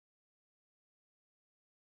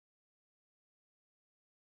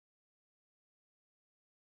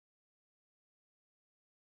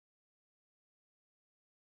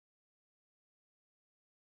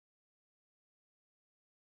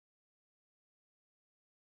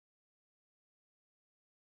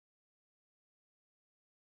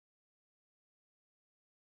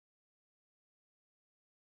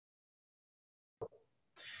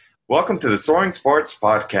Welcome to the Soaring Sports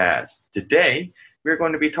Podcast. Today, we're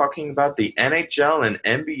going to be talking about the NHL and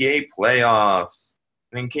NBA playoffs.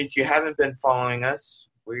 And in case you haven't been following us,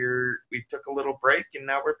 we took a little break and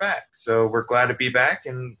now we're back. So we're glad to be back.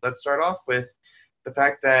 And let's start off with the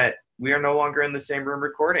fact that we are no longer in the same room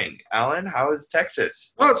recording. Alan, how is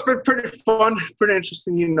Texas? Well, it's been pretty fun, pretty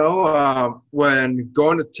interesting. When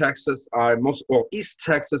going to Texas, East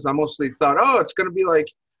Texas, I mostly thought, it's going to be like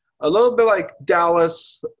a little bit like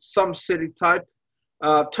Dallas, some city type.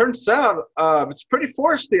 Turns out it's pretty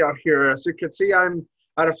foresty out here. As you can see, I'm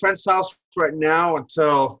at a friend's house right now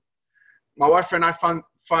until my wife and I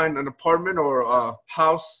find an apartment or a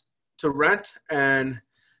house to rent. And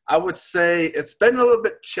I would say it's been a little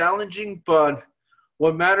bit challenging, but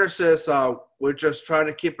what matters is we're just trying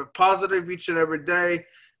to keep it positive each and every day.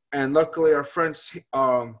 And luckily, our friends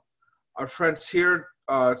here,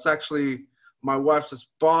 it's actually my wife's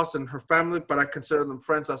boss and her family, but I consider them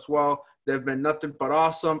friends as well. They've been nothing but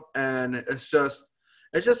awesome, and it just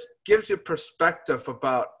gives you perspective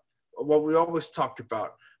about what we always talked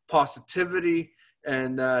about: positivity,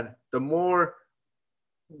 and that the more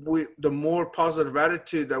positive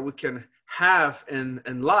attitude that we can have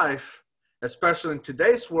in life, especially in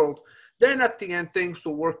today's world, then at the end things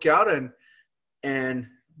will work out, and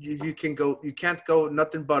you can't go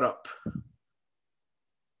nothing but up.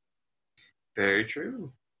 Very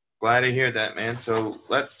true. Glad to hear that, man. So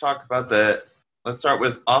let's start with the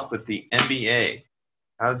NBA.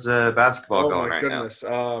 How's basketball going right now?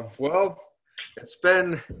 Oh my goodness. It's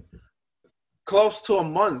been close to a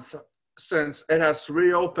month since it has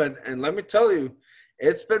reopened, and let me tell you,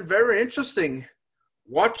 it's been very interesting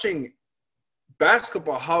watching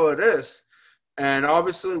basketball, how it is. And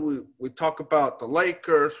obviously we talk about the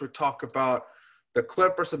Lakers, we talk about the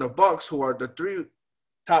Clippers and the Bucks, who are the three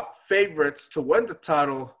top favorites to win the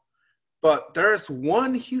title. But there's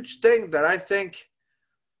one huge thing that I think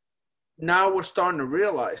now we're starting to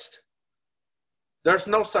realize: there's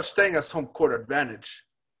no such thing as home court advantage.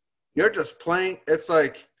 You're just playing. It's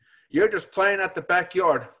like you're just playing at the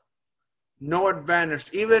backyard. No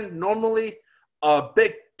advantage. Even normally, a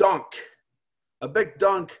big dunk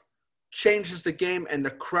changes the game, and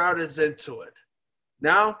the crowd is into it.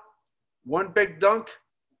 Now, one big dunk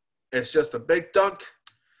is just a big dunk,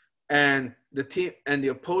 and the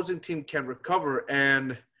opposing team can recover,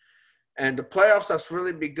 and the playoffs has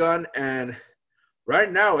really begun. And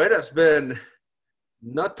right now, it has been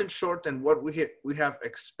nothing short than what we have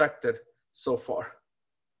expected so far.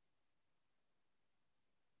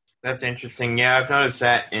 That's interesting. Yeah, I've noticed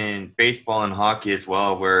that in baseball and hockey as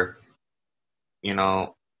well, where,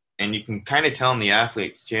 and you can kind of tell in the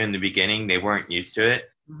athletes too, in the beginning, they weren't used to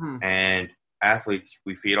it. Mm-hmm. And athletes,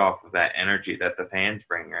 we feed off of that energy that the fans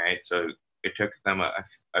bring, right? So it took them, I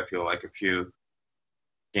feel like, a few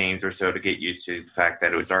games or so to get used to the fact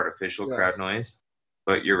that it was artificial crowd noise.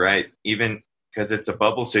 But you're right, even because it's a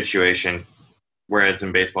bubble situation, whereas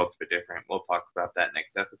in baseball it's a bit different. We'll talk about that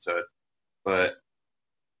next episode. But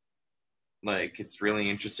it's really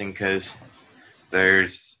interesting because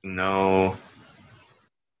there's no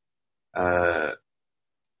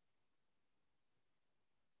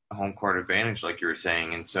home court advantage, like you were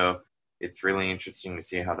saying, and so it's really interesting to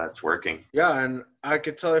see how that's working. Yeah, and I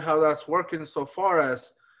can tell you how that's working so far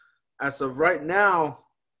as of right now.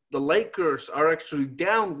 The Lakers are actually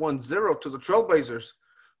down 1-0 to the Trailblazers,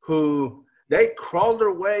 who they crawled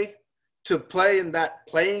their way to play in that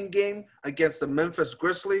playing game against the Memphis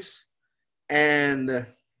Grizzlies. And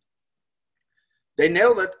they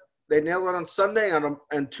nailed it. They nailed it on Sunday.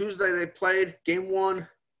 And Tuesday they played game one.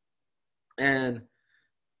 And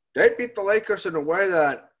they beat the Lakers in a way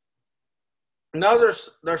that now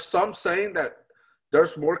there's some saying that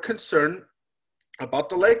there's more concern about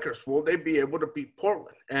the Lakers. Will they be able to beat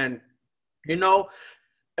Portland? And,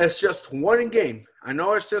 it's just one game. I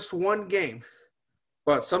know it's just one game.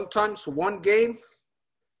 But sometimes one game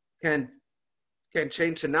can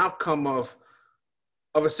change an outcome of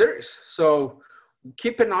a series. So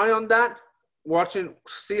keep an eye on that.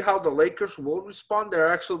 See how the Lakers will respond. They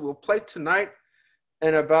actually will play tonight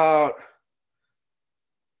in about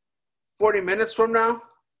 40 minutes from now,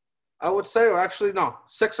 I would say, or actually no,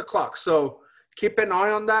 6 o'clock. So keep an eye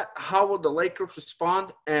on that. How will the Lakers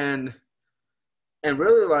respond? And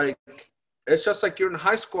really, it's just like you're in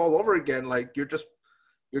high school all over again. Like you're just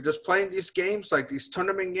playing these games, like these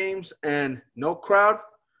tournament games, and no crowd,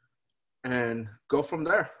 and go from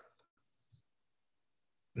there.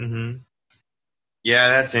 Mm-hmm. Yeah,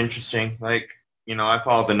 that's interesting. I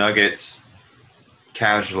follow the Nuggets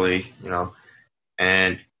casually,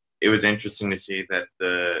 and it was interesting to see that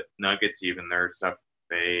the Nuggets, even their stuff,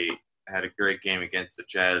 they had a great game against the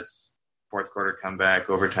Jazz. Fourth quarter comeback,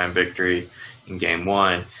 overtime victory in Game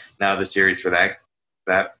 1. Now the series for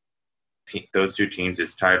those two teams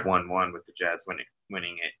is tied 1-1 with the Jazz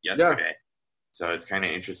winning it yesterday. Yeah. So it's kind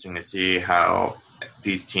of interesting to see how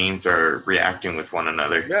these teams are reacting with one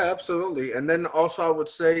another. Yeah, absolutely. And then also I would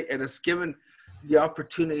say it has given the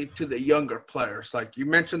opportunity to the younger players. Like you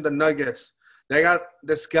mentioned the Nuggets. They got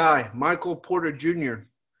this guy, Michael Porter Jr.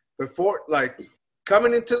 Before, like,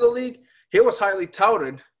 coming into the league, he was highly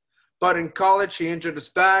touted. But in college, he injured his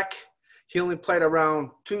back. He only played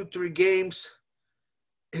around 2-3 games.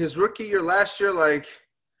 His rookie year last year, like,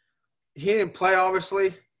 he didn't play,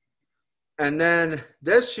 obviously. And then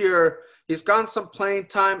this year, he's gotten some playing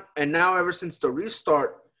time. And now ever since the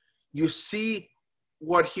restart, you see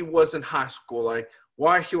what he was in high school, like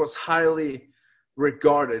why he was highly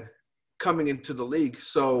regarded coming into the league.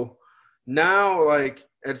 So now, like,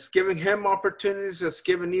 it's giving him opportunities. It's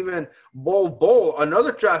giving even Bol,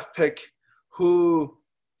 another draft pick, who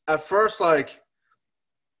at first, like,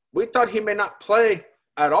 we thought he may not play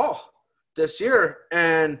at all this year.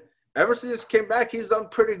 And ever since he came back, he's done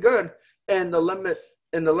pretty good in the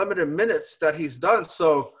limited minutes that he's done.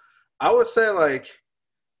 So I would say, like,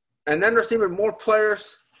 and then there's even more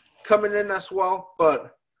players coming in as well.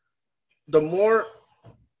 But the more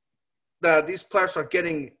that these players are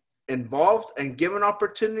getting involved and given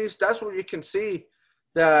opportunities, that's where you can see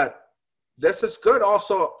that this is good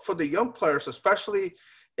also for the young players, especially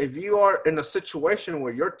if you are in a situation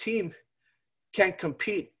where your team can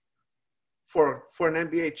compete for an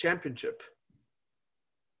NBA championship.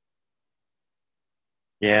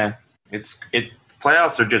 Yeah,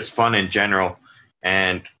 playoffs are just fun in general,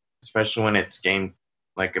 and especially when it's game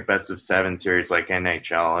like a best of 7 series like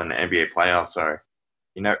NHL and NBA playoffs are.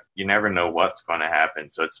 You never know what's going to happen,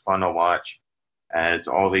 so it's fun to watch as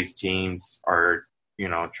all these teams are,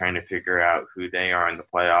 trying to figure out who they are in the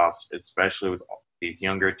playoffs, especially with these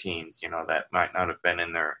younger teams, that might not have been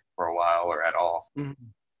in there for a while or at all. Mm-hmm.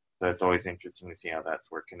 So it's always interesting to see how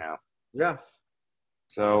that's working out. Yeah.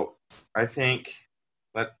 So I think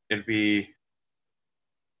but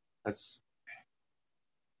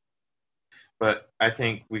I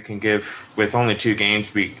think we can give, with only 2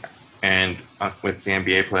 games, and with the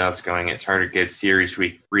NBA playoffs going, it's hard to give series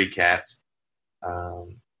week recaps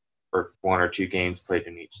for 1 or 2 games played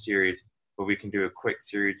in each series. But we can do a quick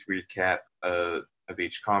series recap of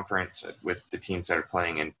each conference with the teams that are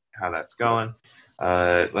playing and how that's going.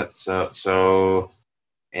 So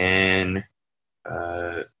in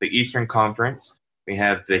the Eastern Conference, we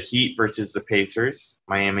have the Heat versus the Pacers,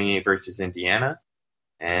 Miami versus Indiana,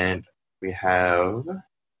 and we have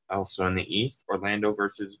also in the East, Orlando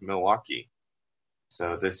versus Milwaukee.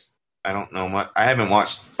 So this, I don't know much. I haven't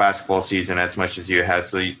watched basketball season as much as you have,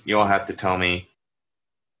 so you'll have to tell me,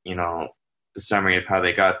 the summary of how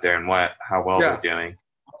they got there and how well they're doing.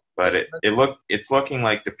 But it's looking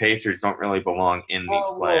like the Pacers don't really belong in these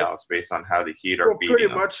playoffs based on how the Heat are beating them.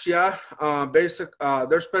 Pretty much, yeah.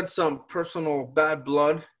 There's been some personal bad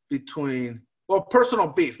blood personal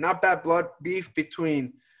beef, not bad blood, beef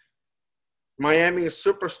between Miami's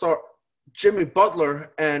superstar Jimmy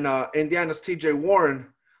Butler and Indiana's T.J. Warren,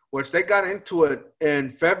 which they got into it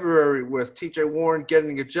in February with T.J. Warren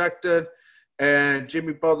getting ejected and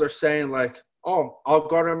Jimmy Butler saying, like, oh, I'll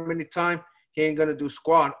guard him anytime. He ain't going to do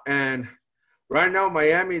squat. And right now,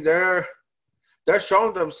 Miami, they're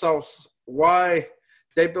showing themselves why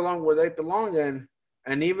they belong where they belong in.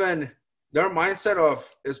 And even their mindset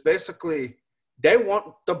is basically they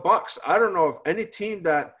want the Bucks. I don't know of any team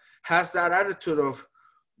that has that attitude of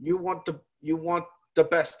you want the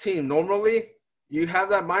best team. Normally, you have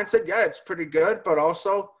that mindset. Yeah, it's pretty good, but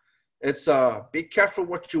also it's be careful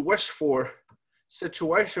what you wish for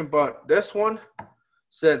situation. But this one,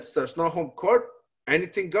 since there's no home court,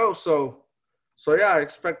 anything goes. So yeah, I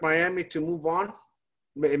expect Miami to move on.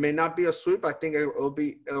 It may not be a sweep. I think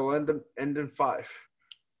it'll end in 5.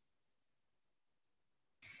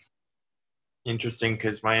 Interesting,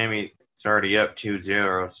 because Miami is already up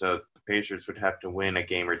 2-0, so the Pacers would have to win a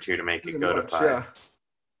game or 2 to make it go to 5. Yeah.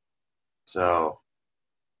 So,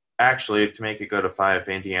 actually, to make it go to 5,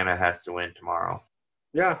 Indiana has to win tomorrow.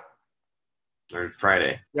 Yeah. Or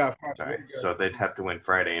Friday. Yeah, Friday. Sorry. So they'd have to win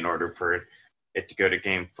Friday in order for it to go to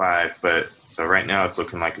Game 5. But so right now it's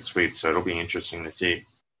looking like a sweep, so it'll be interesting to see.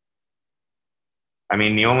 I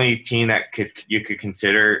mean, the only team that you could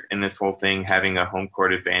consider in this whole thing having a home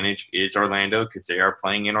court advantage is Orlando, because they are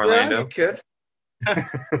playing in Orlando. Yeah, you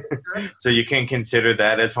could. So you can consider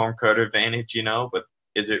that as home court advantage, but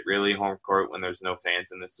is it really home court when there's no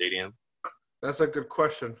fans in the stadium? That's a good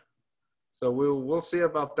question. So we'll see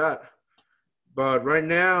about that. But right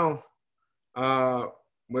now,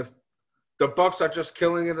 With the Bucks are just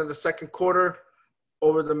killing it in the second quarter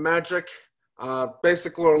over the Magic.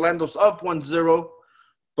 Basically, Orlando's up 1-0,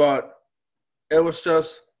 but it was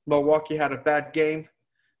just Milwaukee had a bad game,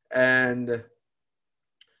 and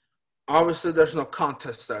obviously there's no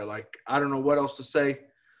contest there. Like, I don't know what else to say,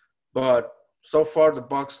 but so far the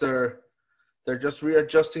Bucks they're just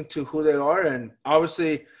readjusting to who they are, and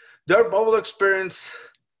obviously their bubble experience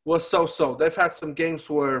was so. They've had some games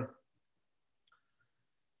where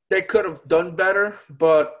they could have done better,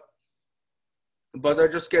 but they're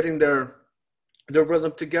just getting their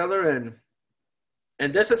rhythm together,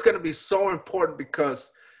 and this is going to be so important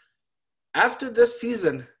because after this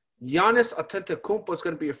season, Giannis Antetokounmpo is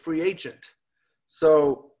going to be a free agent.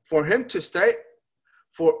 So for him to stay,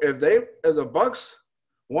 if the Bucks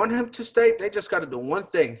want him to stay, they just got to do one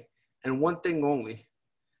thing and one thing only,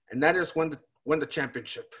 and that is win the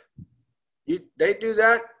championship. They do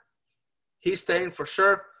that, he's staying for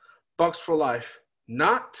sure. Bucks for life.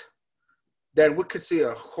 Not that we could see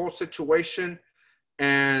a whole situation,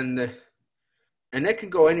 and it can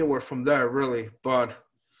go anywhere from there, really. But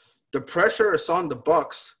the pressure is on the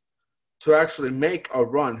Bucks to actually make a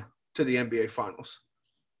run to the NBA Finals.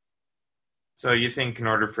 So you think in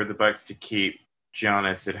order for the Bucks to keep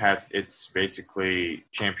Giannis, it's basically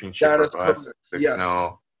championship or bust?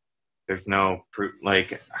 There's no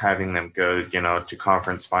like having them go, to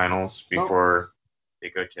conference finals before they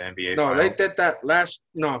go to NBA finals. No, they did that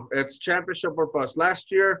it's championship or bust.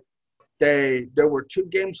 Last year, they were 2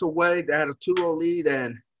 games away. They had a 2-0 lead,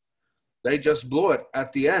 and they just blew it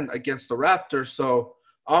at the end against the Raptors. So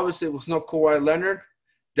obviously it was no Kawhi Leonard.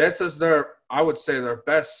 This is I would say, their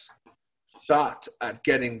best shot at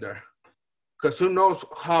getting there. Because who knows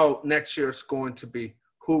how next year is going to be?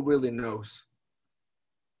 Who really knows?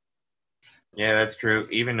 Yeah, that's true.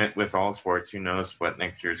 Even with all sports, who knows what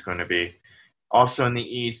next year is going to be. Also in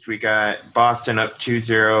the East, we got Boston up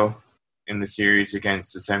 2-0 in the series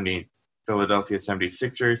against the Philadelphia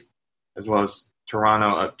 76ers, as well as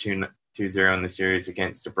Toronto up 2-0 in the series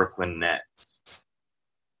against the Brooklyn Nets.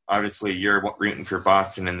 Obviously, you're rooting for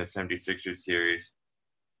Boston in the 76ers series.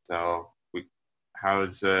 So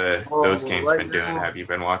how's those games been doing? Have you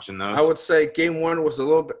been watching those? I would say game 1 was a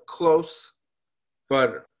little bit close,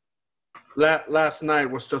 but last night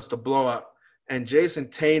was just a blowout. And Jason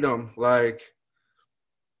Tatum,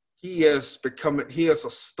 he is a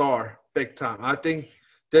star big time. I think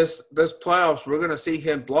this playoffs, we're going to see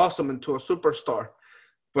him blossom into a superstar.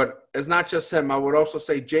 But it's not just him. I would also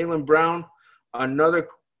say Jaylen Brown, another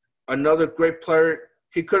great player.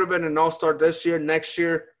 He could have been an all-star this year. Next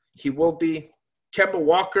year, he will be. Kemba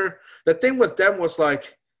Walker. The thing with them was let's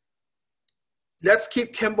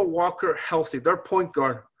keep Kemba Walker healthy. Their point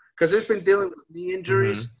guard. Because he's been dealing with knee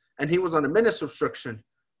injuries, and he was on a minutes restriction.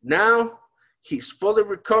 Now he's fully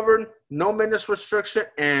recovered, no minutes restriction,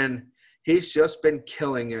 and he's just been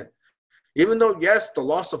killing it. Even though, yes, the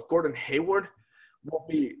loss of Gordon Hayward will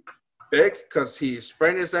be big because he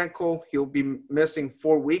sprained his ankle. He'll be missing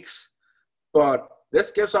 4 weeks. But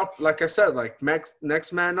this gives up, like I said,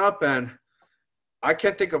 next man up, and I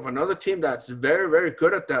can't think of another team that's very, very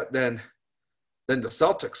good at that than the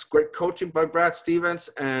Celtics. Great coaching by Brad Stevens,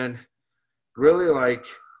 and really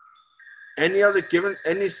if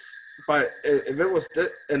it was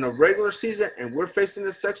in a regular season and we're facing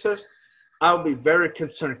the Sixers, I would be very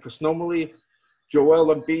concerned because normally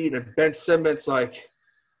Joel Embiid and Ben Simmons,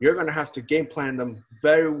 you're going to have to game plan them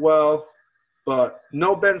very well. But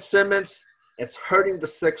no Ben Simmons, it's hurting the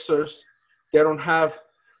Sixers. They don't have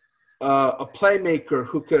a playmaker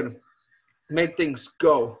who could make things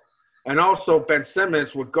go. And also Ben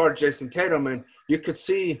Simmons would guard Jason Tatum, and you could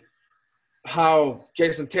see how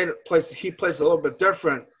Jason Tatum plays a little bit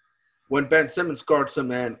different when Ben Simmons guards him,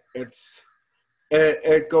 and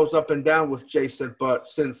it goes up and down with Jason. But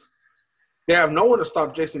since they have no one to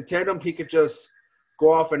stop Jason Tatum, he could just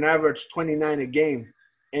go off and average 29 a game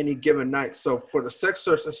any given night. So for the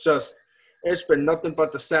Sixers, it's been nothing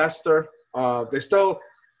but disaster.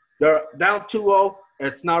 They're down 2-0.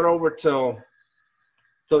 It's not over till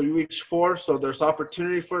you reach 4, so there's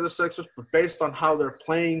opportunity for the Sixers. But based on how they're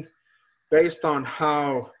playing, based on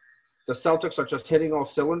how the Celtics are just hitting all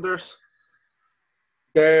cylinders,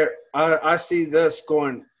 I see this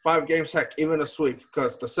going 5 games, heck, even a sweep.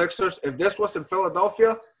 Because the Sixers, if this was in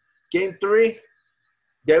Philadelphia, Game 3,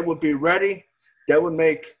 they would be ready. They would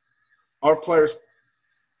make our players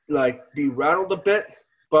be rattled a bit.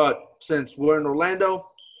 But since we're in Orlando,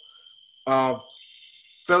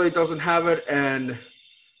 Philly doesn't have it, and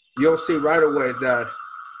you'll see right away that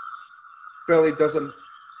Philly doesn't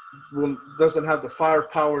have the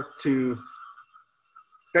firepower to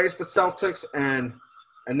face the Celtics, and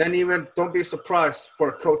then even don't be surprised for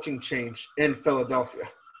a coaching change in Philadelphia.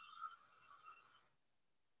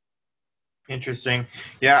 Interesting.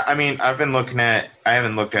 Yeah, I mean, I haven't looked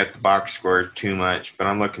at the box score too much, but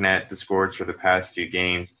I'm looking at the scores for the past two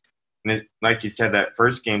games. And like you said, that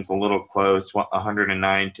first game's a little close,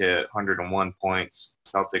 109 to 101 points.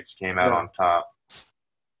 Celtics came out on top.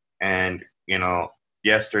 And,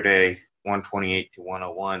 yesterday, 128 to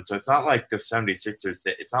 101. So it's not like the 76ers,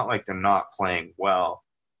 it's not like they're not playing well.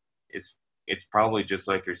 It's probably just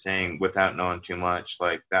like you're saying, without knowing too much,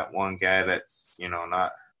 like that one guy that's,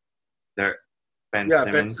 not there, Ben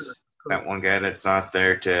Simmons, that one guy that's not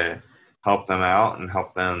there to help them out and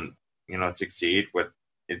help them, succeed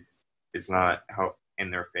it's not help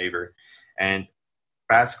in their favor. And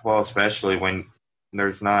basketball, especially when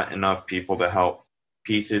there's not enough people to help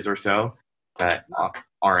pieces or so that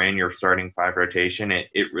are in your starting five rotation,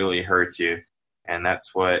 it really hurts you. And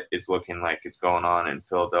that's what it's looking like it's going on in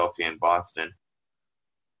Philadelphia and Boston.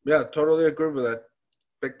 Yeah, totally agree with that.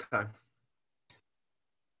 Big time.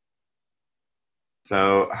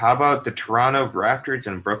 So how about the Toronto Raptors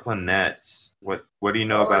and Brooklyn Nets? What do you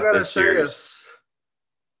know about this series?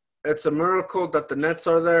 It's a miracle that the Nets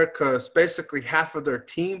are there because basically half of their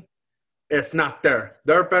team is not there.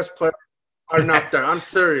 Their best players are not there. I'm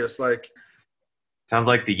serious. Sounds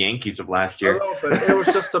like the Yankees of last year. But it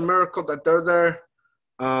was just a miracle that they're there.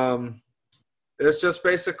 It's just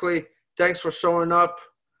basically thanks for showing up,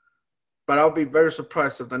 but I'll be very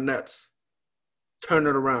surprised if the Nets turn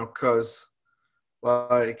it around because,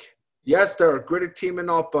 yes, they're a gritty team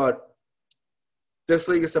and all, but this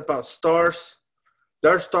league is about stars.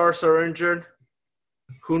 Their stars are injured.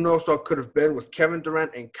 Who knows what could have been with Kevin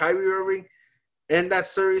Durant and Kyrie Irving in that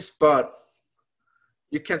series, but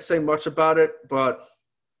you can't say much about it. But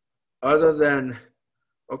other than,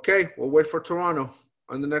 okay, we'll wait for Toronto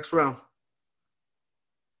on the next round.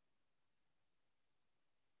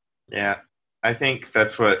 Yeah, I think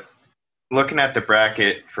that's what – looking at the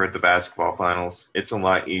bracket for the basketball finals, it's a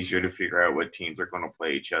lot easier to figure out what teams are going to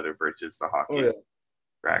play each other versus the hockey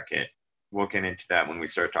bracket. We'll get into that when we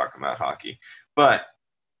start talking about hockey. But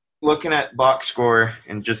looking at box score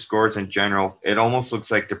and just scores in general, it almost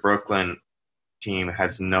looks like the Brooklyn team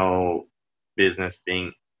has no business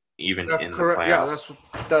being even in the playoffs.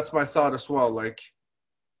 Yeah, that's my thought as well.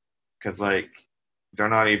 Because, they're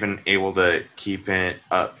not even able to keep it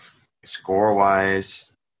up score-wise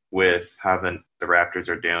with how the Raptors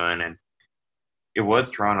are doing. And it was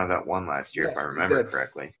Toronto that won last year, if I remember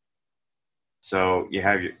correctly. So you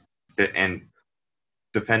have and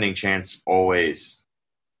defending champs always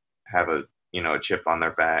have a chip on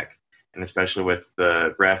their back, and especially with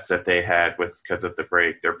the rest that they had because of the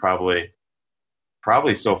break, they're probably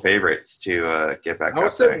still favorites to get back. I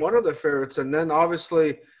would say one of the favorites, and then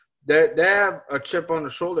obviously they have a chip on the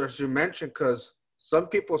shoulder, as you mentioned, because some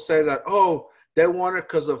people say that they won it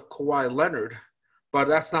because of Kawhi Leonard, but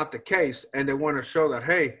that's not the case, and they want to show that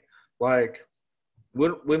hey,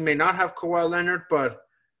 we may not have Kawhi Leonard, but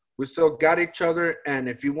we still got each other, and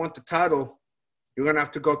if you want the title, you're gonna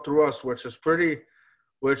have to go through us, which is a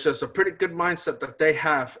pretty good mindset that they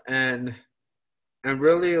have, and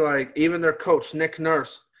really even their coach Nick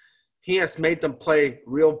Nurse, he has made them play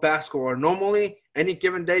real basketball. Normally, any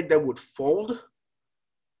given day they would fold,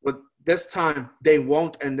 but this time they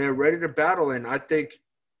won't, and they're ready to battle. And I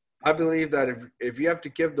believe that if you have to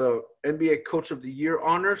give the NBA Coach of the Year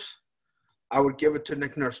honors, I would give it to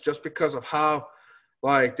Nick Nurse just because of how.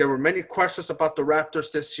 There were many questions about the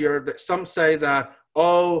Raptors this year. That some say that,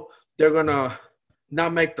 they're going to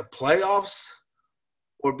not make the playoffs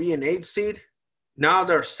or be an 8 seed. Now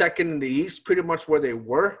they're second in the East, pretty much where they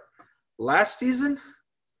were last season.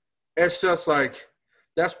 It's just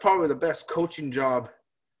that's probably the best coaching job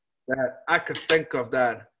that I could think of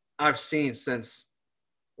that I've seen since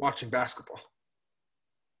watching basketball.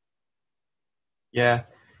 Yeah,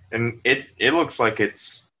 and it looks like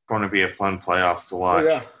it's going to be a fun playoffs to watch.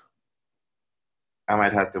 Yeah. I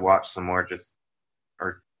might have to watch some more just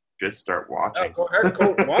start watching. Yeah, go ahead,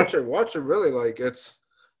 go watch it really.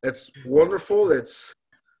 It's wonderful. It's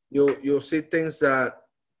you'll see things that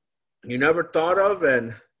you never thought of,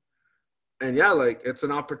 and yeah, it's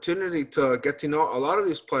an opportunity to get to know a lot of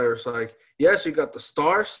these players. Yes, you got the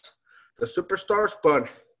stars, the superstars, but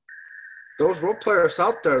those role players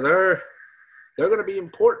out there, they're going to be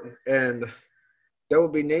important, and there will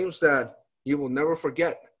be names that you will never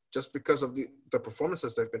forget just because of the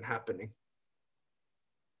performances that have been happening.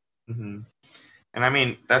 Mm-hmm. And I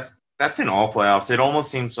mean, that's in all playoffs. It almost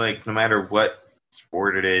seems like no matter what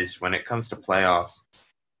sport it is, when it comes to playoffs,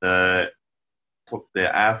 the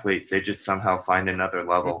the athletes, they just somehow find another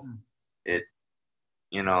level. Mhm. It,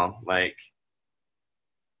 like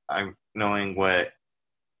I'm knowing what,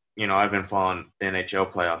 I've been following the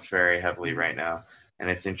NHL playoffs very heavily right now, and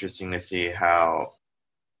it's interesting to see how,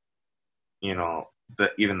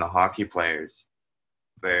 even the hockey players,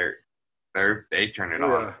 they're they turn it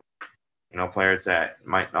Oh on. yeah. Players that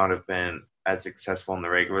might not have been as successful in the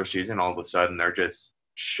regular season, all of a sudden they're just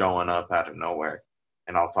showing up out of nowhere.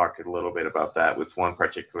 And I'll talk a little bit about that with one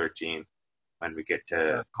particular team when we get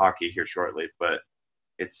to hockey here shortly. But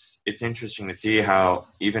it's interesting to see how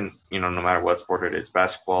even, no matter what sport it is,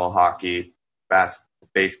 basketball, hockey,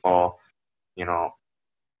 baseball,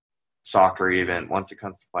 soccer even, once it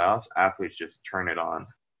comes to playoffs, athletes just turn it on.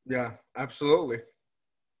 Yeah, absolutely.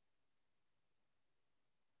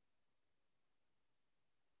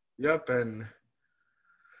 Yep, and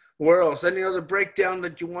where else? Any other breakdown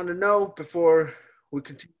that you want to know before we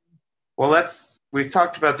continue? Well, we've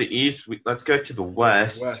talked about the East. Let's go to the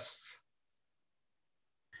West. West.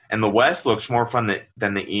 And the West looks more fun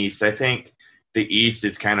than the East. I think the East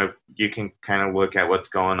is you can kind of look at what's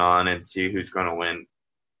going on and see who's going to win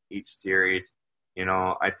each series.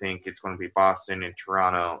 I think it's going to be Boston and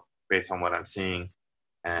Toronto based on what I'm seeing,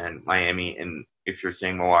 and Miami. And if you're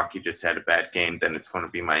saying Milwaukee just had a bad game, then it's going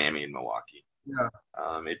to be Miami and Milwaukee. Yeah.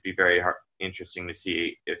 It'd be very interesting to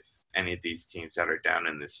see if any of these teams that are down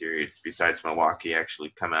in the series, besides Milwaukee,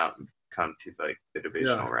 actually come out and come to the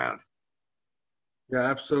divisional round. Yeah,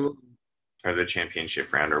 absolutely. Or the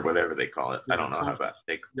championship round, or whatever they call it. I don't know how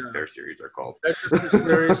their series are called. That's just the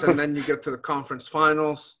series, and then you get to the conference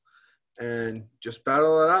finals, and just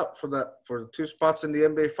battle it out for the 2 spots in the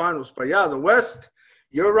NBA finals. But yeah, the West,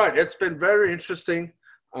 you're right. It's been very interesting.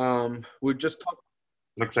 We just talked.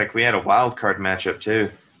 Looks like we had a wild card matchup too.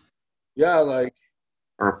 Yeah,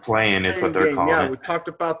 or playing is what they're calling it. Yeah, we talked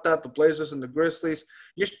about that. The Blazers and the Grizzlies.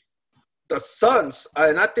 The Suns,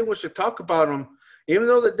 and I think we should talk about them. Even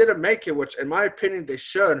though they didn't make it, which in my opinion they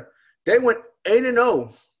should, they went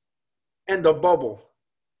 8-0 in the bubble.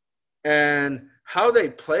 And how they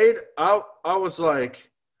played, I was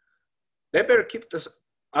like, they better keep this.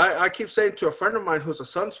 I keep saying to a friend of mine who's a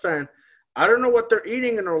Suns fan, I don't know what they're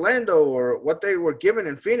eating in Orlando or what they were given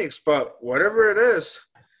in Phoenix, but whatever it is,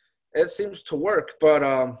 it seems to work. But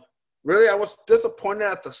really, I was disappointed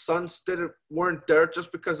that the Suns weren't there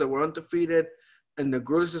just because they were undefeated and the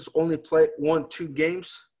Grizzlies only won 2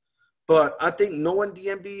 games. But I think knowing the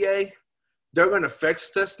NBA, they're going to fix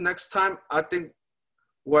this next time. I think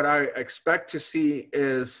what I expect to see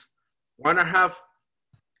is why not have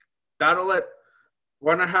like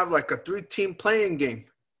a 3-team playing game?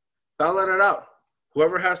 Battle it out.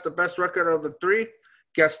 Whoever has the best record of the 3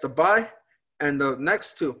 gets the bye, and the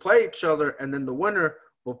next 2 play each other, and then the winner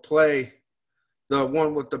will play the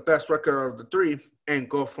one with the best record of the 3 and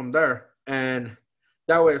go from there. And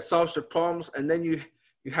that way it solves your problems, and then you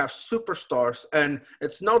have superstars. And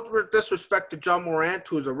it's no disrespect to John Morant,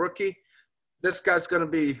 who's a rookie. This guy's going to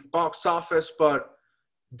be box office, but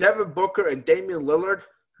Devin Booker and Damian Lillard,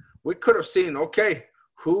 we could have seen, okay,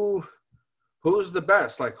 who's the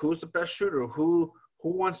best? Like, who's the best shooter? Who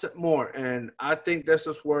wants it more? And I think this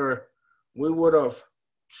is where we would have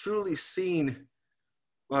truly seen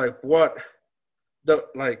what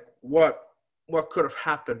could have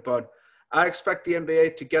happened. But I expect the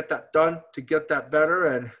NBA to get that done, to get that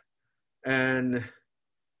better, and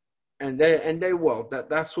they will.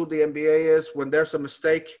 That's who the NBA is. When there's a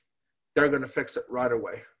mistake, they're going to fix it right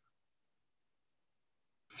away.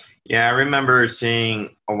 Yeah, I remember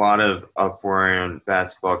seeing a lot of uproar in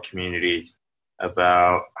basketball communities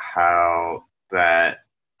about how that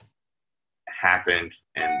happened,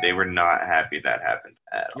 and they were not happy that happened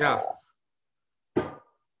at all. To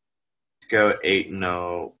go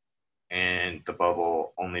 8-0 and the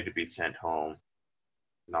bubble only to be sent home,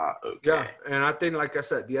 not okay. Yeah, and I think, like I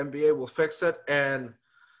said, the NBA will fix it, and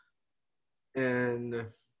I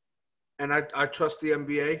trust the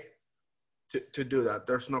NBA to do that.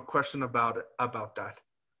 There's no question about that.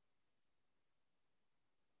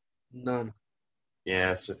 None.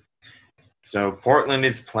 Yeah, so Portland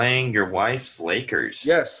is playing your wife's Lakers.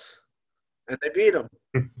 Yes, and they beat them.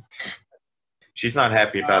 She's not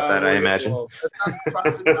happy about that, I imagine. Well, it's not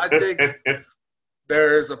surprising. I think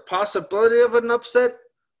there is a possibility of an upset.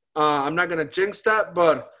 I'm not going to jinx that,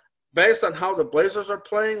 but based on how the Blazers are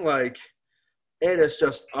playing, it is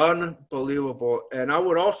just unbelievable. And I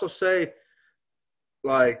would also say,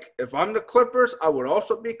 if I'm the Clippers, I would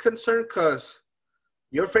also be concerned because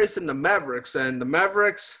you're facing the Mavericks, and the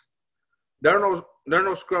Mavericks, they're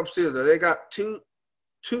no scrubs either. They got two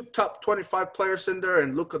top 25 players in there,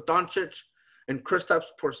 and Luka Doncic and Kristaps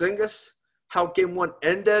Porzingis. how game one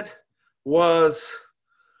ended was,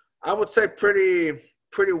 I would say, pretty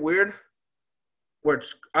weird.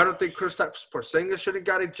 Which I don't think Kristaps Porzingis should have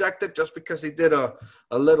got ejected just because he did a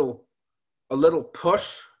little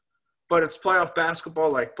push. But it's playoff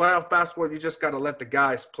basketball. Like playoff basketball, you just got to let the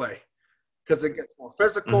guys play because it gets more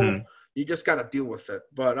physical. Mm-hmm. You just got to deal with it.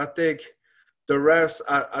 But I think the refs,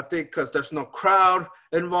 I think because there's no crowd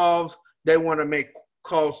involved, they want to make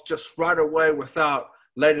calls just right away without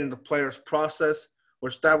letting the players process,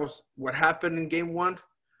 which that was what happened in game one.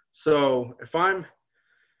 So if I'm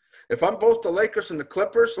both the Lakers and the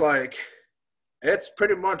Clippers, like it's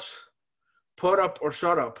pretty much put up or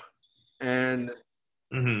shut up. And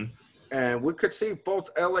we could see both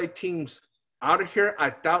LA teams out of here. I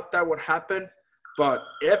doubt that would happen. But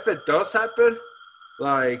if it does happen,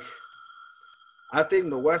 like I think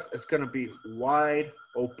the West is going to be wide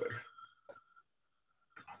open.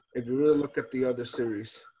 If you really look at the other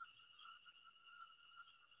series.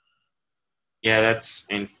 Yeah,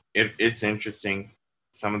 it's interesting.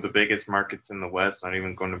 Some of the biggest markets in the West not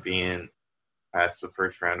even going to be in past the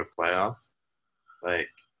first round of playoffs. Like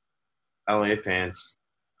LA fans,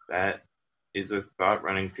 that is a thought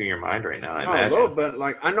running through your mind right now. I imagine. A little bit.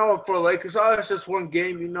 Like I know for Lakers, it's just one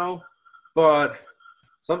game, but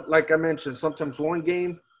like I mentioned, sometimes one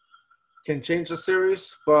game can change the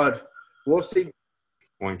series. But we'll see.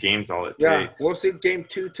 One game's all it takes. Yeah, we'll see game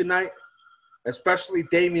 2 tonight, especially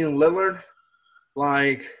Damian Lillard.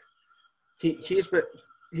 Like he's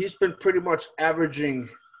been pretty much averaging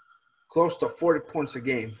close to 40 points a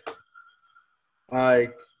game.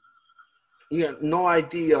 Like you have no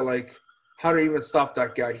idea like how to even stop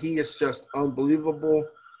that guy. He is just unbelievable.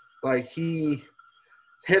 Like his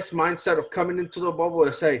mindset of coming into the bubble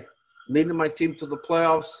is, hey, leading my team to the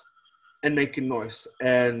playoffs and making noise.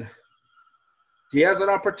 And he has an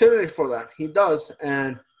opportunity for that. He does.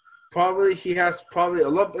 And he has a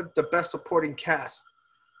little bit the best supporting cast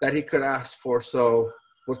that he could ask for. So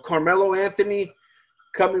with Carmelo Anthony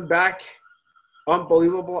coming back,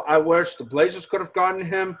 unbelievable. I wish the Blazers could have gotten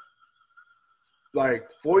him like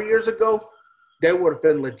 4 years ago. They would have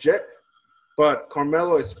been legit. But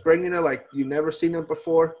Carmelo is bringing it like you've never seen him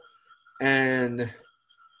before. And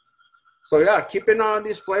so, yeah, keep an eye on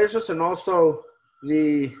these Blazers and also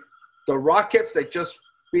the Rockets. They just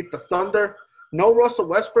beat the Thunder. No Russell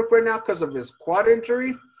Westbrook right now because of his quad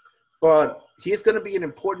injury, but he's going to be an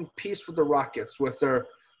important piece for the Rockets with their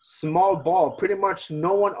small ball. Pretty much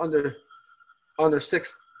no one under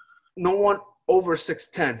 6, no one over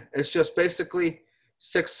 6'10". It's just basically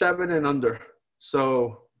 6'7" and under.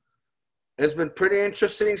 So it's been pretty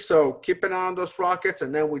interesting. So keep an eye on those Rockets,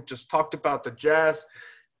 and then we just talked about the Jazz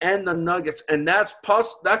and the Nuggets, and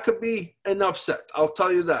that could be an upset. I'll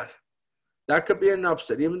tell you that. That could be an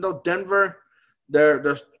upset, even though Denver,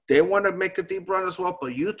 they want to make a deep run as well.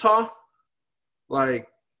 But Utah, like,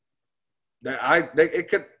 it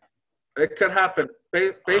could happen.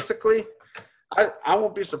 Basically, I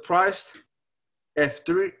won't be surprised if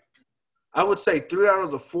 3 out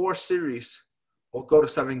of the 4 series will go to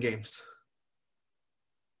 7 games.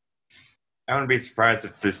 I wouldn't be surprised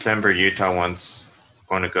if this Denver-Utah one's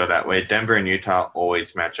going to go that way. Denver and Utah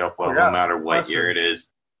always match up well, no matter what year it is.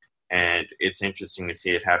 And it's interesting to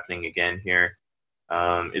see it happening again here.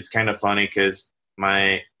 It's kind of funny because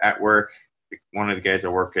at work, one of the guys I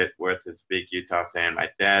work with is a big Utah fan. My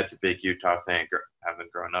dad's a big Utah fan, having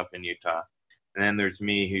grown up in Utah. And then there's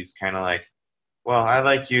me who's kind of like, well, I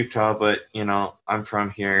like Utah, but, I'm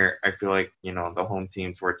from here. I feel like, the home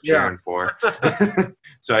team's worth cheering for.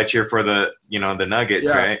 So I cheer for the Nuggets,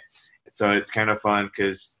 right? So it's kind of fun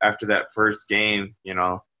because after that first game,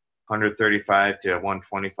 135 to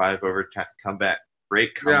 125 overtime comeback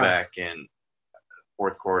in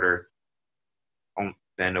fourth quarter,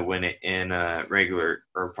 then to win it in regular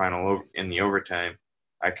or final in the overtime.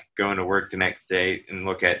 I could go into work the next day and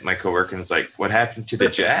look at my coworker and it's like, what happened to the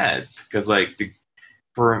Jazz? Because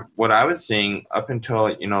for what I was seeing up until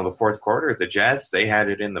the fourth quarter, the Jazz, they had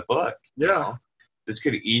it in the book. Yeah, this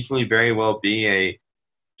could easily very well be a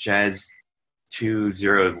Jazz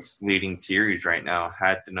 2-0 leading series right now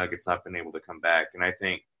had the Nuggets not been able to come back. And I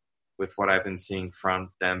think with what I've been seeing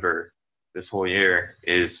from Denver this whole year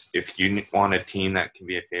is if you want a team that can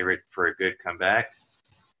be a favorite for a good comeback,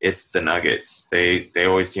 it's the Nuggets. They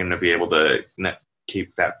always seem to be able to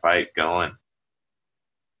keep that fight going.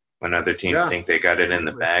 When other teams think they got it in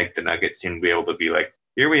the bag, the Nuggets seem to be able to be like,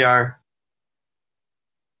 here we are.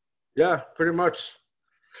 Yeah, pretty much.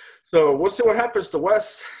 So we'll see what happens to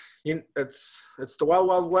West. It's the Wild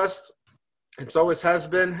Wild West. It always has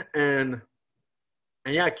been, and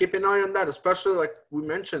yeah, keep an eye on that, especially like we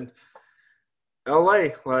mentioned, LA.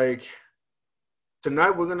 Like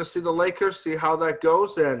tonight we're gonna see the Lakers, see how that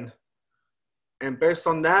goes, and based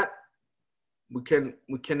on that, we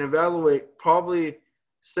can evaluate probably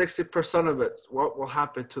 60% of it, what will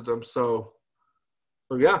happen to them. So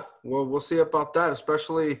yeah, we'll see about that,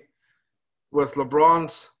 especially with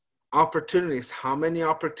LeBron's opportunities. How many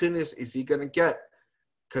opportunities is he gonna get?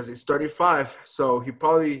 Because he's 35, so he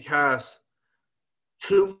probably has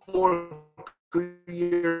 2 more good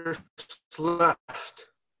years left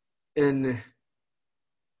in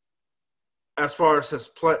as far as his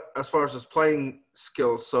playing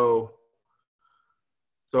skills. So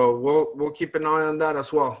we'll keep an eye on that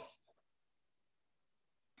as well.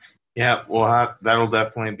 Yeah, that'll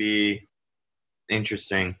definitely be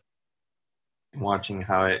interesting watching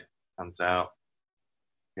how it comes out,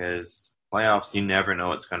 because playoffs, you never know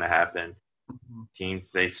what's going to happen. Mm-hmm.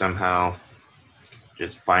 Teams, they somehow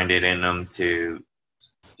just find it in them to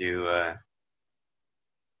do the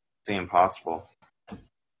impossible.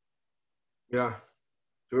 Yeah,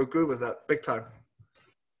 do agree with that big time.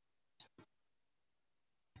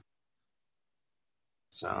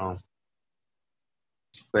 So,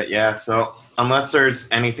 but yeah, so unless there's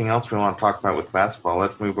anything else we want to talk about with basketball,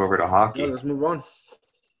 let's move over to hockey. Yeah, let's move on.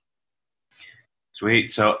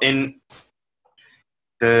 Sweet. So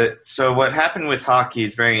what happened with hockey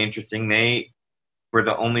is very interesting. They were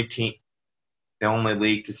the only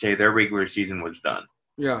league to say their regular season was done.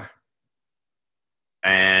 Yeah.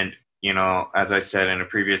 And, as I said in a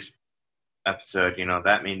previous episode,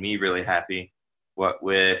 that made me really happy. What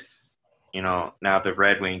with, now the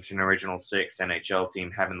Red Wings, an original 6 NHL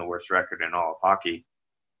team, having the worst record in all of hockey,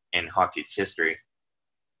 in hockey's history.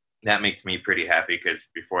 That makes me pretty happy, because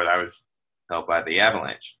before that was held by the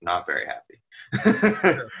Avalanche. Not very happy.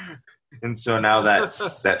 And so now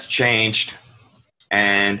that's changed.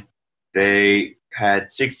 And they had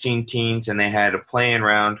 16 teams, and they had a play-in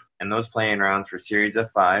round, and those play-in rounds were series of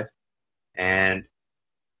 5. And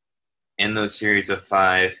in those series of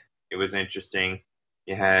 5, it was interesting.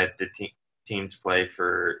 You had the teams play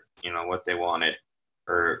for, what they wanted,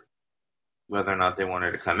 or whether or not they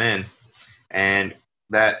wanted to come in. And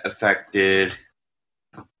that affected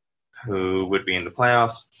who would be in the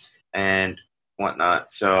playoffs and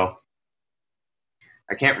whatnot. So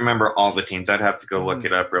I can't remember all the teams. I'd have to go look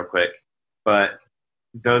it up real quick. But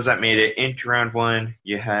those that made it into round 1,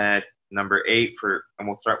 you had number 8 and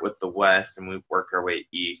we'll start with the West, and we work our way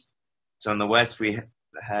east. So in the West, we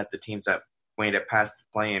had the teams that made it past the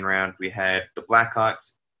play-in round. We had the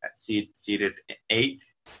Blackhawks at seeded 8th.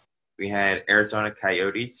 We had Arizona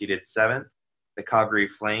Coyotes seeded 7th. The Calgary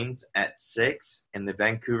Flames at 6, and the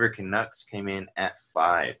Vancouver Canucks came in at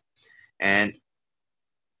 5. And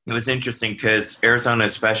it was interesting because Arizona,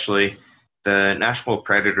 especially, the Nashville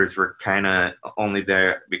Predators were kind of only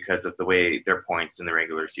there because of the way their points in the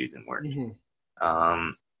regular season worked. Mm-hmm.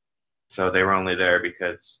 So they were only there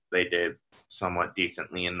because they did somewhat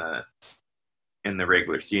decently in the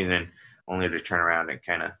regular season, only to turn around and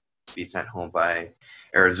kind of be sent home by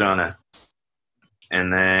Arizona.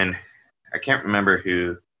 And then I can't remember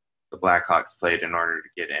who the Blackhawks played in order to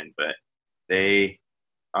get in, but they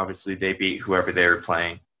beat whoever they were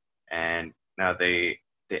playing, and now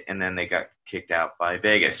and then they got kicked out by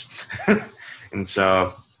Vegas. And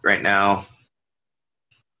so right now,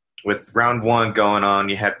 with round 1 going on,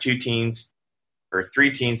 you have 3 teams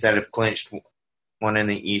that have clinched. One in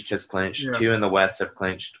the East has clinched. Yeah. 2 in the West have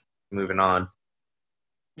clinched, moving on.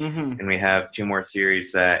 Mm-hmm. And we have 2 more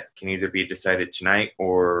series that can either be decided tonight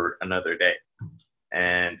or another day.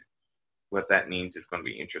 And what that means is going to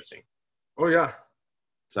be interesting. Oh, yeah.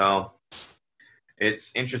 So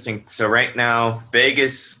it's interesting. So right now,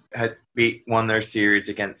 Vegas won their series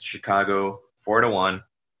against Chicago 4-1.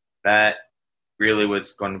 That really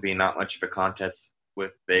was going to be not much of a contest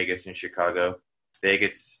with Vegas and Chicago.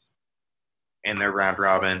 Vegas, in their round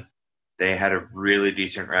robin, they had a really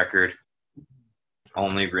decent record.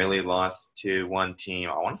 Only really lost to one team.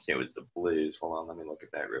 I want to say it was the Blues. Hold on, let me look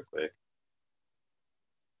at that real quick.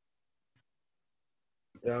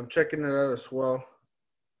 Yeah, I'm checking it out as well.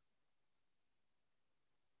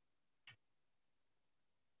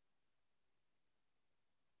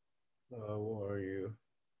 Where are you?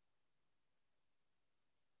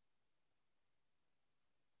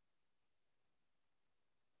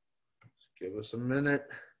 Just give us a minute.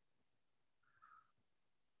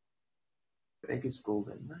 Vegas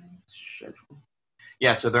Golden Knights schedule.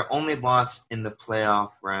 Yeah, so their only loss in the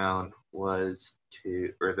playoff round was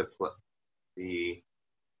the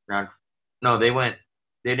round. No, they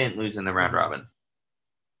didn't lose in the round robin.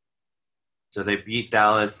 So they beat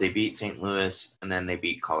Dallas, they beat St. Louis, and then they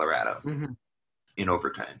beat Colorado in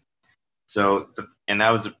overtime. And that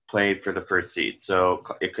was a play for the first seed. So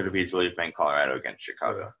it could have easily been Colorado against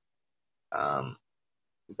Chicago.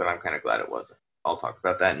 But I'm kind of glad it wasn't. I'll talk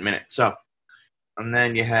about that in a minute. So, and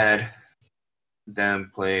then you had them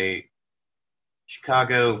play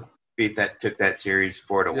Chicago, took that series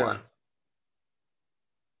 4-1.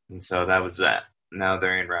 And so that was that. Now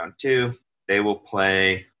they're in round 2. They will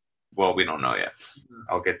play, well, we don't know yet.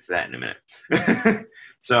 I'll get to that in a minute.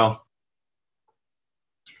 So,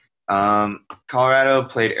 Colorado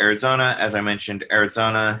played Arizona. As I mentioned,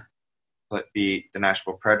 Arizona beat the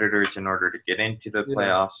Nashville Predators in order to get into the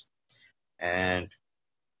playoffs. And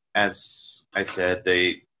as I said,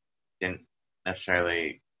 they didn't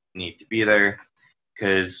necessarily need to be there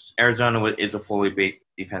because Arizona is a fully baked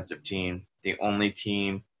defensive team. The only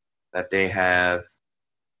team that they have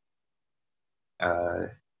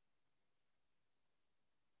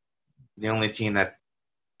the only team that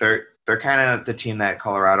they're kind of the team that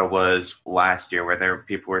Colorado was last year, where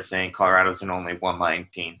people were saying Colorado's an only one-line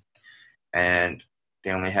team, and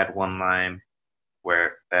they only had one line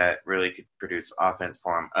where that really could produce offense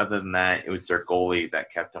for them. Other than that, it was their goalie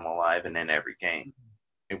that kept them alive and in every game.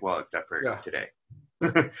 Well, except for today.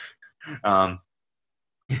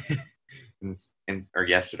 Or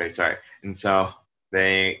yesterday, sorry. And so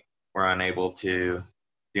they were unable to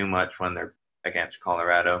do much when they're against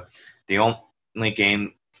Colorado. The only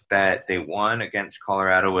game that they won against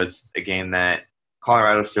Colorado was a game that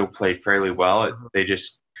Colorado still played fairly well. They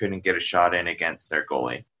just couldn't get a shot in against their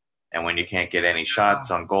goalie. And when you can't get any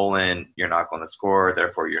shots on goal in, you're not going to score.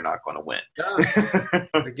 Therefore, you're not going to win.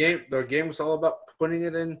 The game was all about putting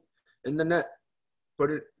it in the net,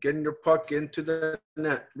 getting your puck into the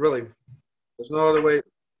net. Really, there's no other way to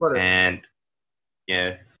put it. And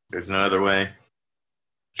there's no other way.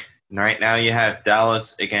 And right now, you have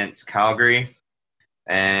Dallas against Calgary,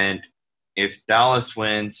 and if Dallas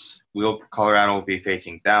wins, Colorado will be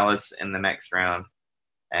facing Dallas in the next round,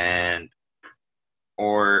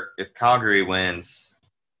 or if Calgary wins,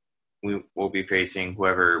 we will be facing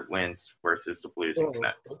whoever wins versus the Blues and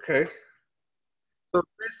Canucks. Okay. So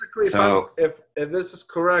basically, if this is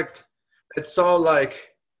correct, it's all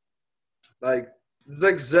like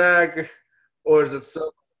zigzag, or is it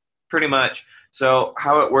so? Pretty much. So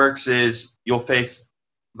how it works is you'll face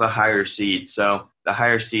the higher seed. So the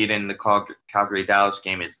higher seed in the Calgary-Dallas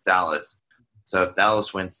game is Dallas. So if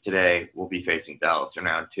Dallas wins today, we'll be facing Dallas in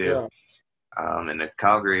round 2. Yeah. And if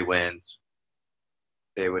Calgary wins,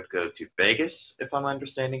 they would go to Vegas, if I'm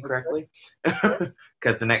understanding correctly.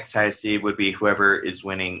 Because the next highest seed would be whoever is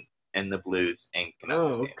winning in the Blues and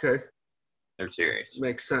Canucks game. Okay. They're serious.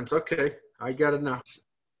 Makes sense. Okay. I got it now.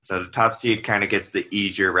 So the top seed kind of gets the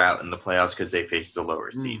easier route in the playoffs because they face the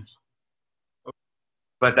lower seeds. Okay.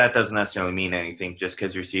 But that doesn't necessarily mean anything. Just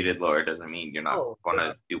because you're seated lower doesn't mean you're not going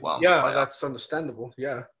to do well in the playoffs. Yeah, that's understandable.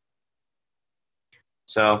 Yeah.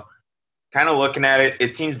 So kind of looking at it,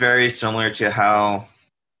 it seems very similar to how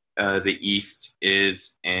the East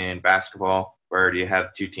is in basketball, where you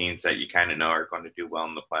have two teams that you kind of know are going to do well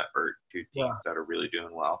in the playoff, or two teams that are really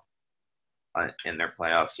doing well in their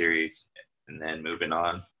playoff series, and then moving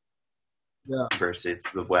on. Yeah. Versus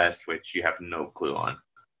the West, which you have no clue on.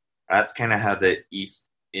 That's kind of how the East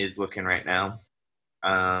is looking right now.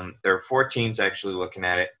 There are 4 teams actually looking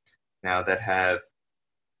at it now that have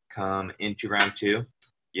come into round 2.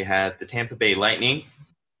 You have the Tampa Bay Lightning,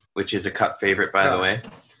 which is a cup favorite, by the way,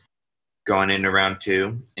 going into round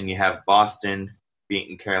 2. And you have Boston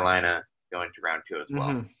beating Carolina going to round 2 as well.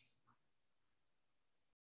 Mm-hmm.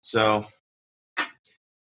 So,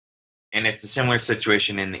 and it's a similar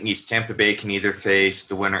situation in the East. Tampa Bay can either face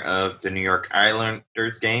the winner of the New York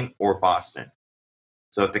Islanders game or Boston.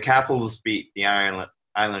 So if the Capitals beat the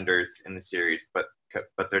Islanders in the series, but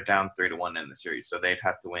they're down 3-1 in the series, so they'd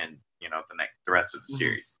have to win, the rest of the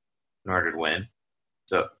series in order to win.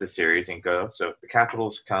 So the series and go. So if the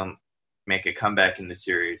Capitals make a comeback in the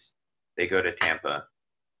series, they go to Tampa.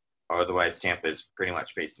 Or otherwise, Tampa is pretty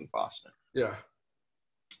much facing Boston. Yeah.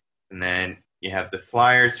 And then you have the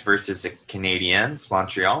Flyers versus the Canadiens,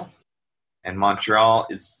 Montreal. And Montreal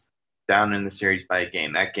is down in the series by a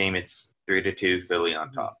game. That game is 3-2, Philly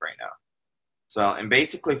on top right now. So, and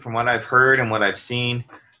basically from what I've heard and what I've seen,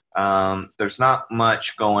 there's not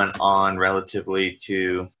much going on relatively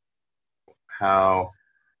to how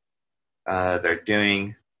they're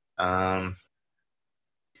doing. That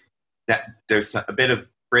there's a bit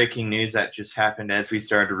of breaking news that just happened as we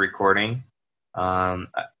started recording.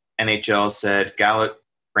 NHL said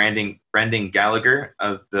Brendan Gallagher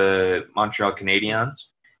of the Montreal Canadiens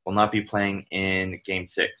will not be playing in Game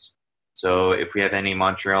 6. So if we have any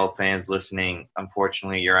Montreal fans listening,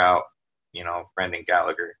 unfortunately, you're out, Brendan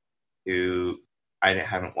Gallagher. who I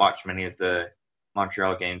haven't watched many of the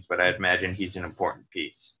Montreal games, but I'd imagine he's an important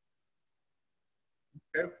piece.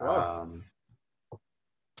 Wow.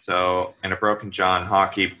 So, in a broken jaw in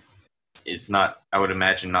hockey, it's not, I would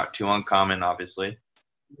imagine, not too uncommon, obviously,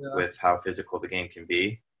 with how physical the game can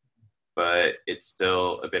be. But it's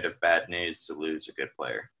still a bit of bad news to lose a good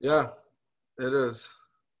player. Yeah, it is.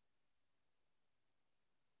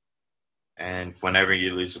 And whenever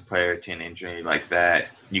you lose a player to an injury like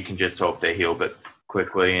that, you can just hope they heal but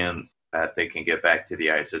quickly and that they can get back to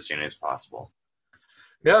the ice as soon as possible.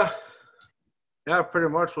 Yeah. Yeah, pretty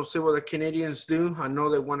much. We'll see what the Canadians do. I know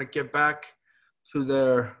they want to get back to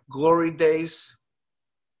their glory days,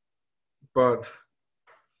 but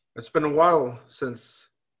it's been a while since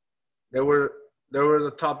they were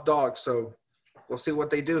the top dog. So we'll see what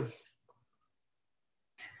they do.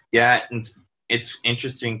 Yeah, and it's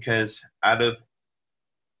interesting because out of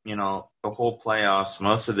the whole playoffs,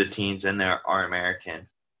 most of the teams in there are American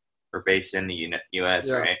or based in the U.S.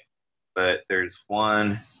 Yeah. Right? But there's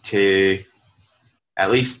 1, 2,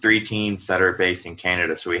 at least 3 teams that are based in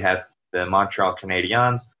Canada. So we have the Montreal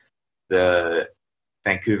Canadiens, the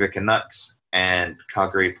Vancouver Canucks, and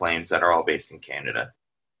Calgary Flames that are all based in Canada.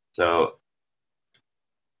 So,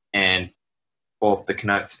 and both the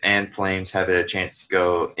Canucks and Flames have a chance to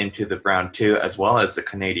go into the round 2 as well as the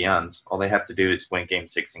Canadiens. All they have to do is win Game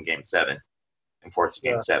 6 and Game 7 and force a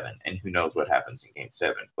Game 7. And who knows what happens in Game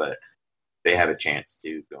 7, but they have a chance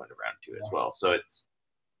to go into round 2 as well. So it's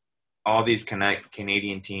all these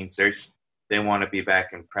Canadian teams, they want to be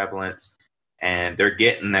back in prevalence, and they're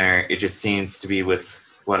getting there. It just seems to be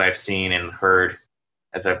with what I've seen and heard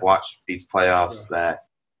as I've watched these playoffs that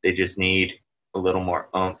they just need a little more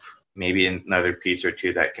oomph, maybe another piece or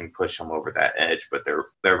two that can push them over that edge, but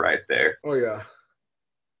they're right there. Oh, yeah.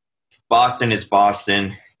 Boston is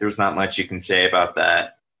Boston. There's not much you can say about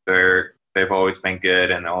that. They've always been good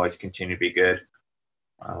and always continue to be good.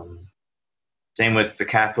 Same with the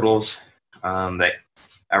Capitals.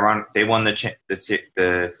 They won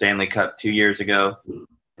the Stanley Cup 2 years ago,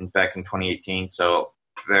 back in 2018. So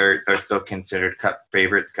they're still considered Cup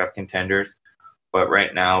favorites, Cup contenders. But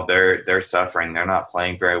right now they're suffering. They're not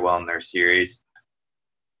playing very well in their series.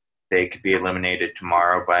 They could be eliminated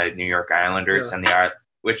tomorrow by New York Islanders,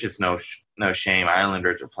 which is no shame.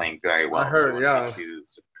 Islanders are playing very well. I heard,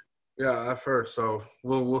 I've heard. So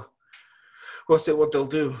we'll see what they'll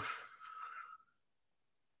do.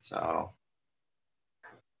 So,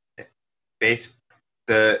 it's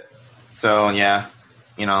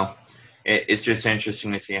just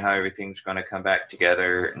interesting to see how everything's going to come back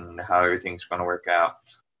together and how everything's going to work out.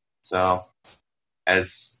 So,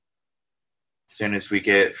 as soon as we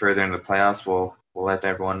get further in the playoffs, we'll let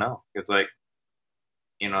everyone know. It's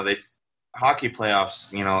hockey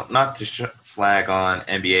playoffs, not to slag on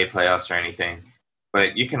NBA playoffs or anything,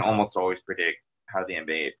 but you can almost always predict how the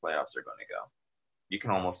NBA playoffs are going to go. You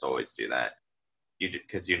can almost always do that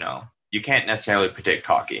because you can't necessarily predict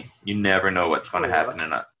hockey. You never know what's going to happen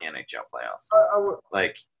in the NHL playoffs.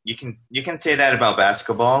 You can say that about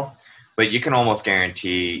basketball, but you can almost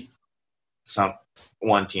guarantee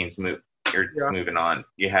one team's moving on.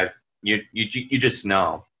 You just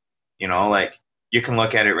know, you can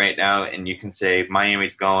look at it right now and you can say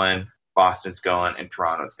Miami's going, Boston's going, and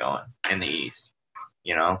Toronto's going in the East,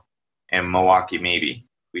 and Milwaukee maybe.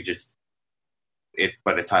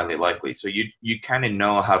 But it's highly likely. So you kind of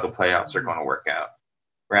know how the playoffs are going to work out.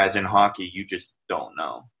 Whereas in hockey, you just don't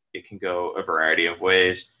know. It can go a variety of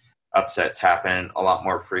ways. Upsets happen a lot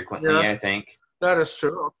more frequently, I think. That is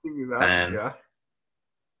true. I'll give you that.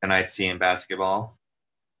 Than I'd see in basketball.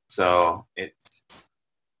 So I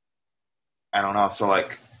don't know. So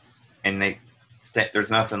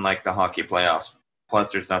there's nothing like the hockey playoffs.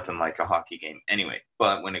 Plus, there's nothing like a hockey game anyway.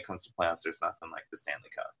 But when it comes to playoffs, there's nothing like the Stanley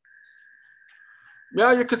Cup.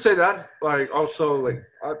 Yeah, you could say that. But in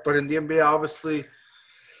the NBA, obviously,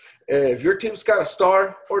 if your team's got a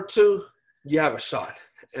star or two, you have a shot.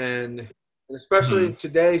 And especially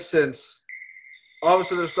today, since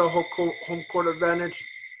obviously there's no home court advantage,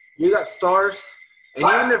 you got stars, and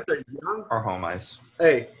even if they're young or home ice,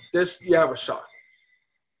 you have a shot.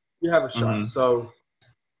 You have a shot. So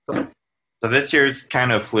this year's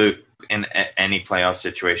kind of fluke in any playoff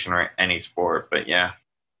situation or any sport, but yeah,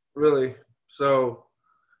 really. So,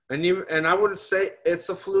 and I wouldn't say it's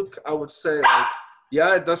a fluke. I would say,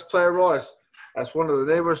 it does play a role. As one of the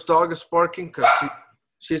neighbors' dog is barking because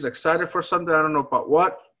she's excited for something. I don't know about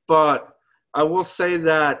what, but I will say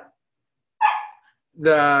that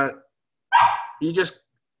you just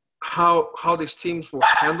how these teams will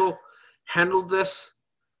handle this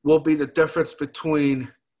will be the difference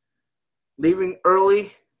between leaving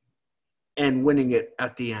early and winning it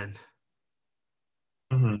at the end.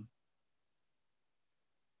 Mm-hmm.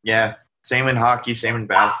 Yeah, same in hockey, same in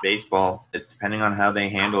baseball. Depending on how they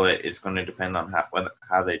handle it, it's going to depend on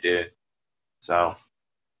how they do. So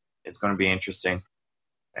it's going to be interesting,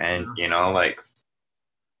 and like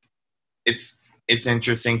it's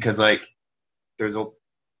interesting because like there's a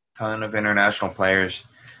ton of international players,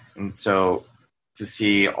 and so to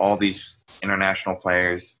see all these international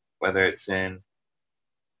players, whether it's in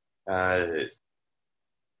the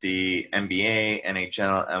NBA,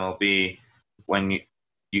 NHL, MLB, when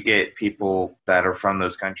you get people that are from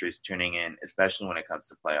those countries tuning in, especially when it comes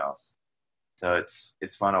to playoffs. So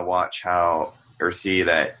it's fun to watch how or see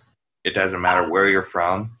that it doesn't matter where you're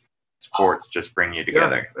from, sports just bring you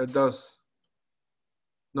together. Yeah, it does.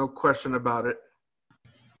 No question about it.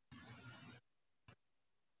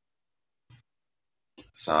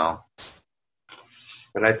 So,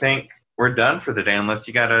 but I think we're done for the day unless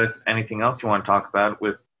you got anything else you want to talk about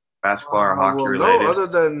with basketball or hockey related. No, other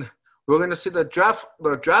than we're going to see the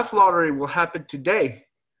draft lottery will happen today.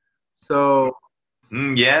 So,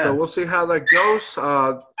 So we'll see how that goes.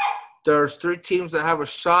 There's 3 teams that have a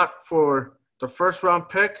shot for the first round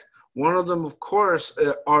pick. One of them, of course,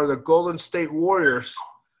 are the Golden State Warriors.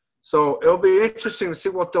 So it'll be interesting to see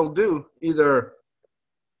what they'll do. Either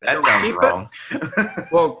that sounds wrong.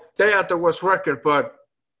 Well, they had the worst record, but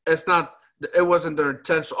it's not. It wasn't their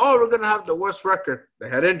intention. Oh, we're gonna have the worst record. They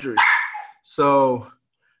had injuries, so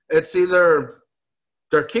it's either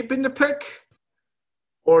they're keeping the pick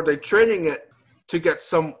or they're trading it to get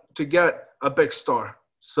a big star.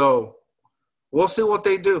 So we'll see what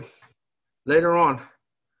they do later on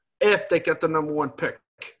if they get the number 1 pick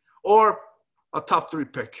or a top 3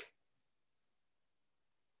 pick.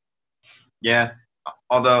 Yeah.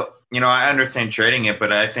 Although, I understand trading it,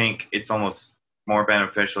 but I think it's almost more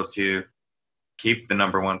beneficial to keep the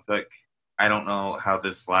number 1 pick. I don't know how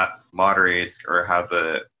this lottery is or how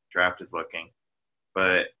the draft is looking,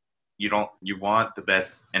 but you want the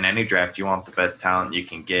best in any draft. You want the best talent you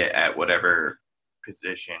can get at whatever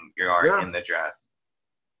position you are in the draft.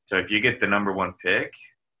 So if you get the number 1 pick,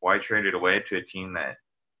 why trade it away to a team that,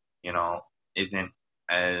 isn't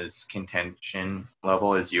as contention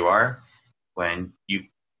level as you are? When you,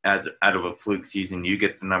 as out of a fluke season, you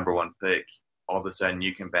get the number 1 pick, all of a sudden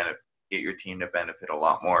you can get your team to benefit a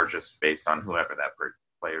lot more just based on whoever that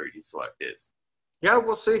player you select is. Yeah,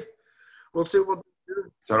 we'll see. We'll see what they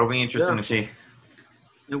do. So it'll be interesting to see.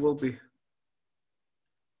 It will be.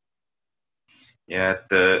 Yeah,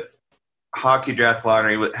 the hockey draft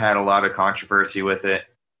lottery had a lot of controversy with it.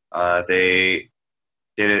 They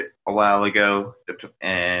did it a while ago,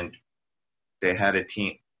 and they had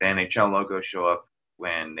the NHL logo show up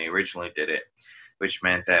when they originally did it, which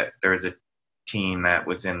meant that there was a team that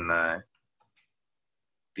was in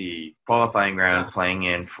the qualifying round playing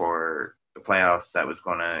in for the playoffs that was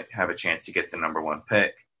going to have a chance to get the number 1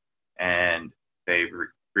 pick. And they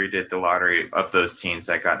redid the lottery of those teams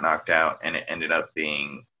that got knocked out, and it ended up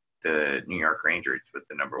being the New York Rangers with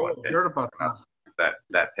the number 1 pick. I heard about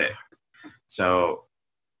that pick. So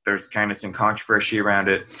there's kind of some controversy around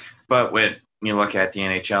it. But when you look at the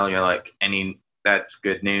NHL, you're like, that's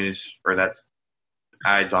good news, or that's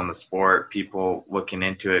eyes on the sport, people looking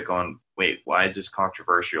into it going, wait, why is this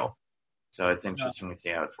controversial? So it's interesting to see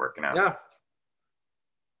how it's working out. Yeah,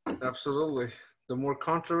 absolutely. The more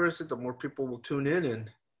controversy, the more people will tune in and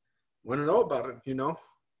want to know about it,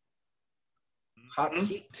 Hot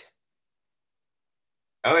heat.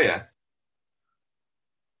 Oh, yeah.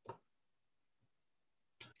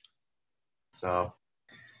 So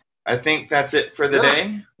I think that's it for the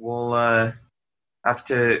day. We'll have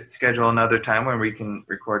to schedule another time when we can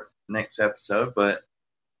record next episode, but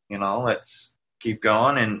let's keep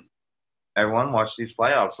going and everyone watch these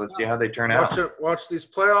playoffs. Let's see how they turn out. Watch these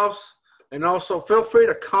playoffs, and also feel free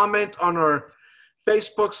to comment on our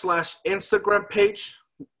Facebook/Instagram page.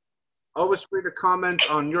 Always free to comment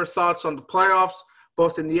on your thoughts on the playoffs,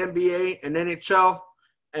 both in the NBA and NHL,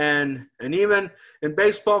 and even in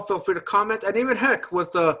baseball. Feel free to comment, and even heck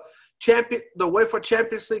with the UEFA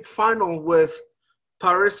Champions League final with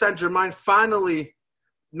Paris Saint-Germain finally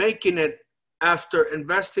making it after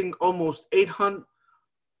investing almost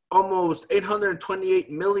 $828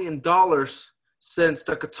 million since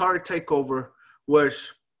the Qatari takeover,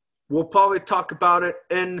 which we'll probably talk about it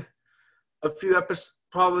in a few episodes,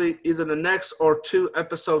 probably either the next or 2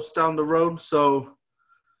 episodes down the road. So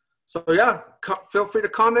yeah, feel free to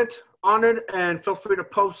comment on it, and feel free to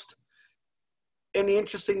post any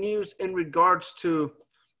interesting news in regards to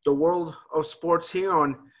the world of sports here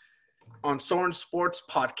on Soren Sports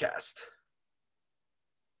Podcast.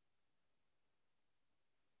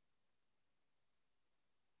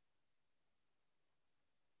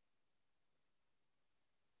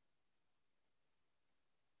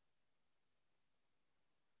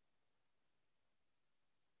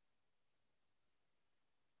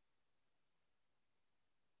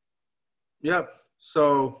 Yep.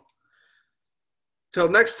 So till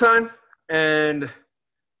next time, and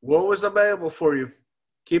what was available for you?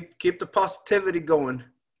 Keep the positivity going.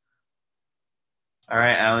 All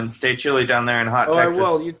right, Alan. Stay chilly down there in hot Texas. I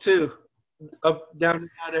will. You too. Up down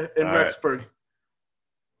in Rexburg.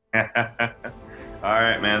 All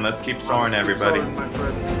right, man. Let's keep soaring, everybody. Keep soaring, my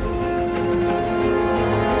friends.